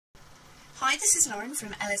Hi, this is Lauren from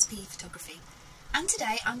LSP Photography, and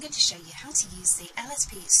today I'm going to show you how to use the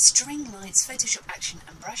LSP String Lights Photoshop Action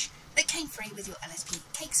and Brush that came free with your LSP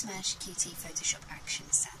Cake Smash QT Photoshop Action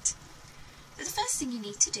set. So the first thing you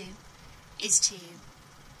need to do is to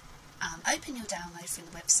open your download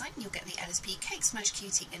from the website, and you'll get the LSP Cake Smash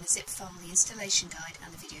QT in a zip file, the installation guide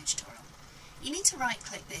and the video tutorial. You need to right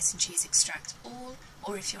click this and choose Extract All,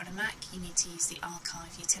 or if you're on a Mac you need to use the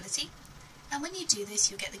Archive utility. And when you do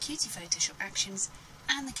this, you'll get the QT Photoshop Actions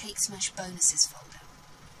and the Cake Smash Bonuses folder.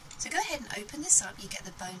 So go ahead and open this up. You get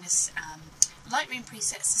the bonus Lightroom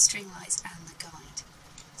presets, the string lights and the guide.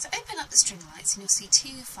 So open up the string lights and you'll see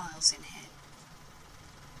two files in here.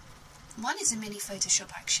 One is a mini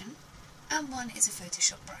Photoshop Action and one is a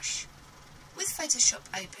Photoshop brush. With Photoshop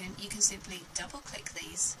open, you can simply double click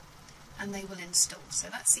these and they will install. So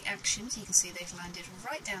that's the actions. You can see they've landed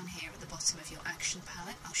right down here at the bottom of your action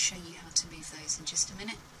palette. I'll show you how to move those in just a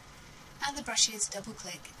minute. And the brushes, double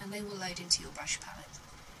click and they will load into your brush palette.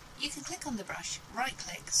 You can click on the brush, right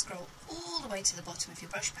click, scroll all the way to the bottom of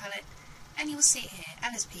your brush palette and you will see it here,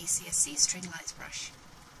 LSP CSC String Lights Brush.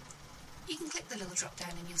 You can click the little drop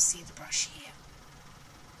down and you'll see the brush here.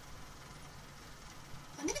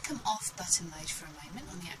 I'm going to come off button mode for a moment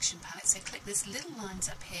on the action palette, so click this little lines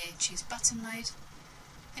up here, choose button mode,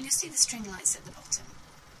 and you'll see the string lights at the bottom.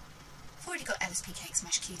 I've already got LSP Cake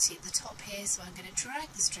Smash QT at the top here, so I'm going to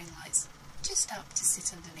drag the string lights just up to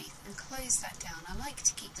sit underneath and close that down. I like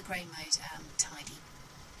to keep the grey mode tidy.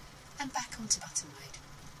 And back onto button mode.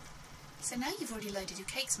 So now you've already loaded your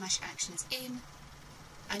Cake Smash actions in,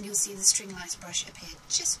 and you'll see the string lights brush appear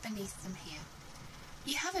just beneath them here.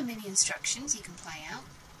 You have a mini instructions you can play out,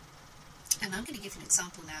 and I'm going to give an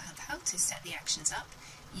example now of how to set the actions up.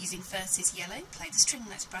 Using first is yellow, play the string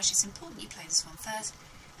lights brush. It's important you play this one first,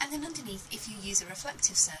 and then underneath, if you use a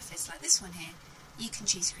reflective surface like this one here, you can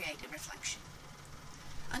choose create a reflection.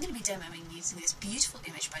 I'm going to be demoing using this beautiful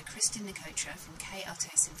image by Kristen Nicotra from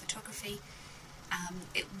Artocin Photography.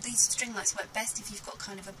 These string lights work best if you've got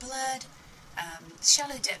kind of a blurred,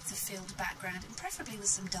 shallow depth of field background, and preferably with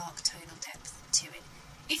some dark tonal depth to it.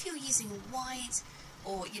 If you're using white,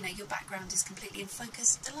 or your background is completely in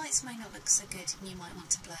focus, the lights may not look so good and you might want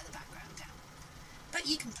to blur the background down. But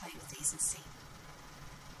you can play with these and see.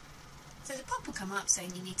 So the pop will come up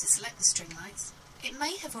saying you need to select the string lights. It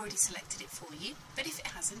may have already selected it for you, but if it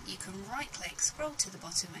hasn't, you can right click, scroll to the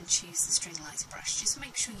bottom and choose the string lights brush. Just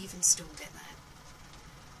make sure you've installed it there.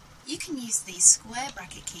 You can use these square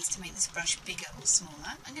bracket keys to make this brush bigger or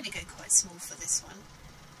smaller. I'm going to go quite small for this one.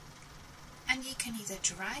 And you can either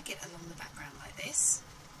drag it along the background like this,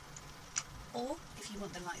 or if you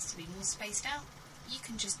want the lights to be more spaced out, you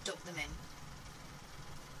can just dot them in.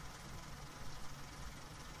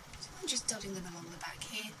 So I'm just dotting them along the back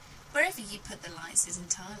here. Wherever you put the lights is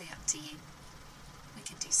entirely up to you. We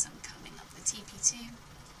could do some coming up the TP2.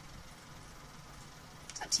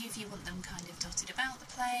 It's up to you if you want them kind of dotted about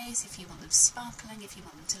the place, if you want them sparkling, if you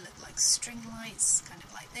want them to look like string lights, kind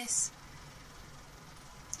of like this.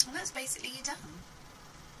 And that's basically you done.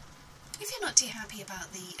 If you're not too happy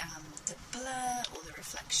about the blur or the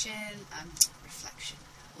reflection,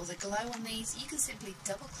 or the glow on these, you can simply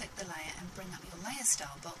double click the layer and bring up your layer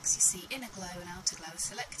style box. You see inner glow and outer glow are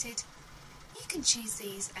selected. You can choose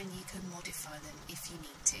these and you can modify them if you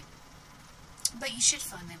need to. But you should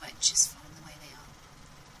find they work just fine the way they are.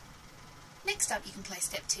 Next up, you can play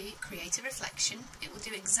step 2, create a reflection. It will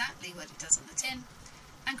do exactly what it does on the tin,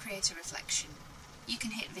 and create a reflection. You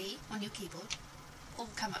can hit V on your keyboard, or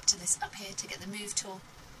come up to this up here to get the move tool,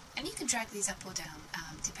 and you can drag these up or down,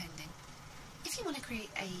 depending. If you want to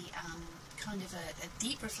create a kind of a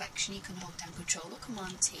deep reflection, you can hold down Control or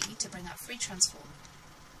Command T to bring up Free Transform,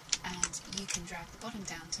 and you can drag the bottom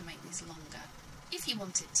down to make these longer, if you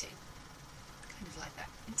wanted to. Kind of like that.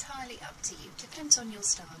 Entirely up to you. Depends on your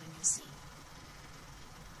style and your scene.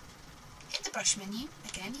 Hit the brush menu.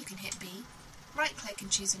 Again, you can hit B. Right click and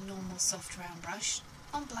choose a normal soft round brush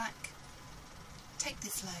on black. Take the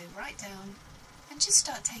flow right down and just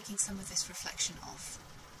start taking some of this reflection off.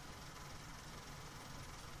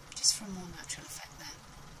 Just for a more natural effect there.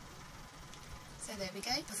 So there we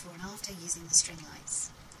go, before and after using the string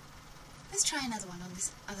lights. Let's try another one on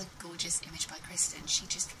this other gorgeous image by Kristen. She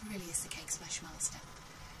just really is the Cake Smash master.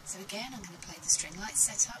 So again, I'm going to play the string lights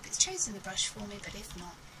set up. It's chosen the brush for me, but if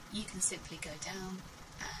not, you can simply go down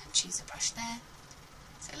and choose a brush there.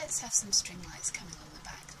 So let's have some string lights coming along the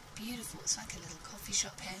back. Beautiful, it's like a little coffee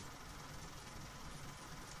shop here.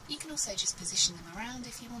 You can also just position them around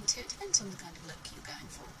if you want to. It depends on the kind of look you're going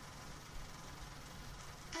for.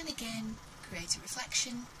 And again, create a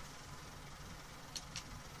reflection.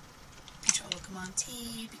 Control or Command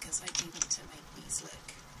T because I do want to make these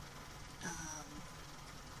look a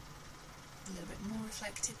little bit more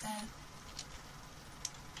reflected there.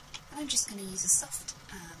 And I'm just going to use a soft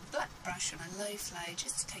black brush on a low flow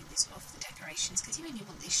just to take this off the decorations, because you only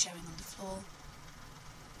want these showing on the floor.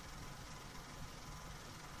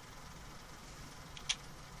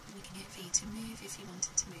 Making it for you to move if you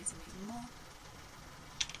wanted to move them even more.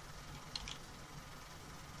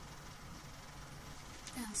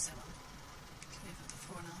 And so on. Go over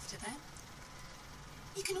before and after there.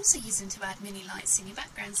 You can also use them to add mini lights in your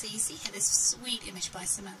background. So you see here this sweet image by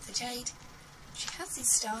Samantha Jade. She has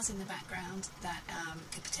these stars in the background that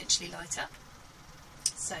could potentially light up.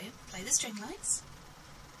 So play the string lights.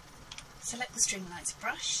 Select the string lights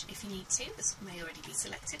brush if you need to. This may already be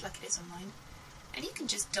selected like it is on mine. And you can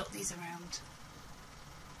just dot these around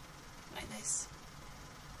like this.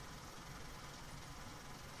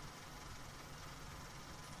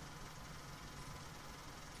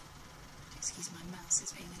 Excuse my mouse,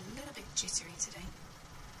 it's being a little bit jittery today.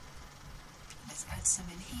 Let's add some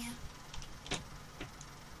in here.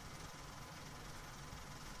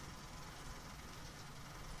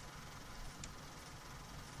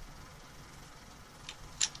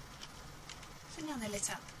 So now they're lit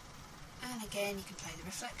up. And again, you can play the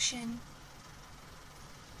reflection.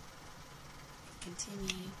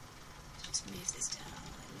 Continue. Just move this down a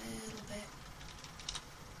little bit.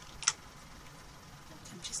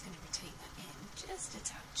 I'm just going to rotate that in just a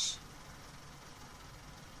touch.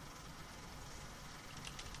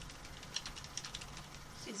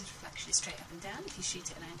 So this reflection is straight up and down. If you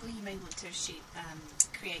shoot at an angle, you may want to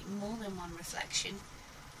create more than one reflection,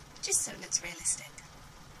 just so it looks realistic.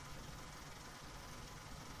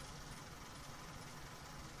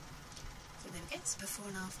 So there we go, it's before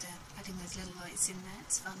and after, adding those little lights in there,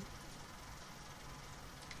 it's fun.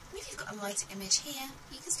 And if you've got a lighter image here,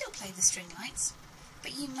 you can still play the string lights.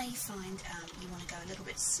 But you may find you want to go a little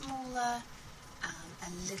bit smaller, a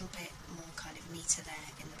little bit more kind of neater there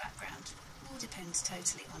in the background. It all depends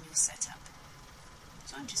totally on your setup.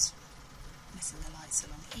 So I'm just messing the lights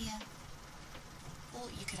along here. Or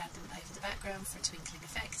you could add them over the background for a twinkling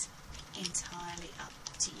effect. Entirely up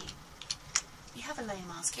to you. You have a layer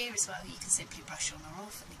mask here as well. You can simply brush on or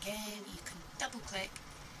off, and again you can double click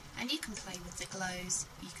and you can play with the glows.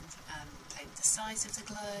 You can play with the size of the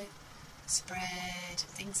glow, spread,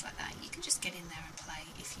 things like that. You can just get in there and play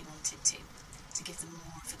if you wanted to give them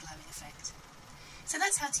more of a glowing effect. So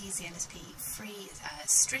that's how to use the LSP free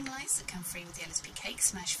string lights that come free with the LSP Cake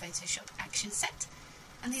Smash Photoshop Action Set,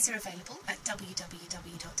 and these are available at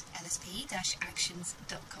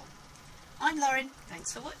www.lsp-actions.com. I'm Lauren,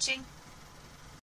 thanks for watching.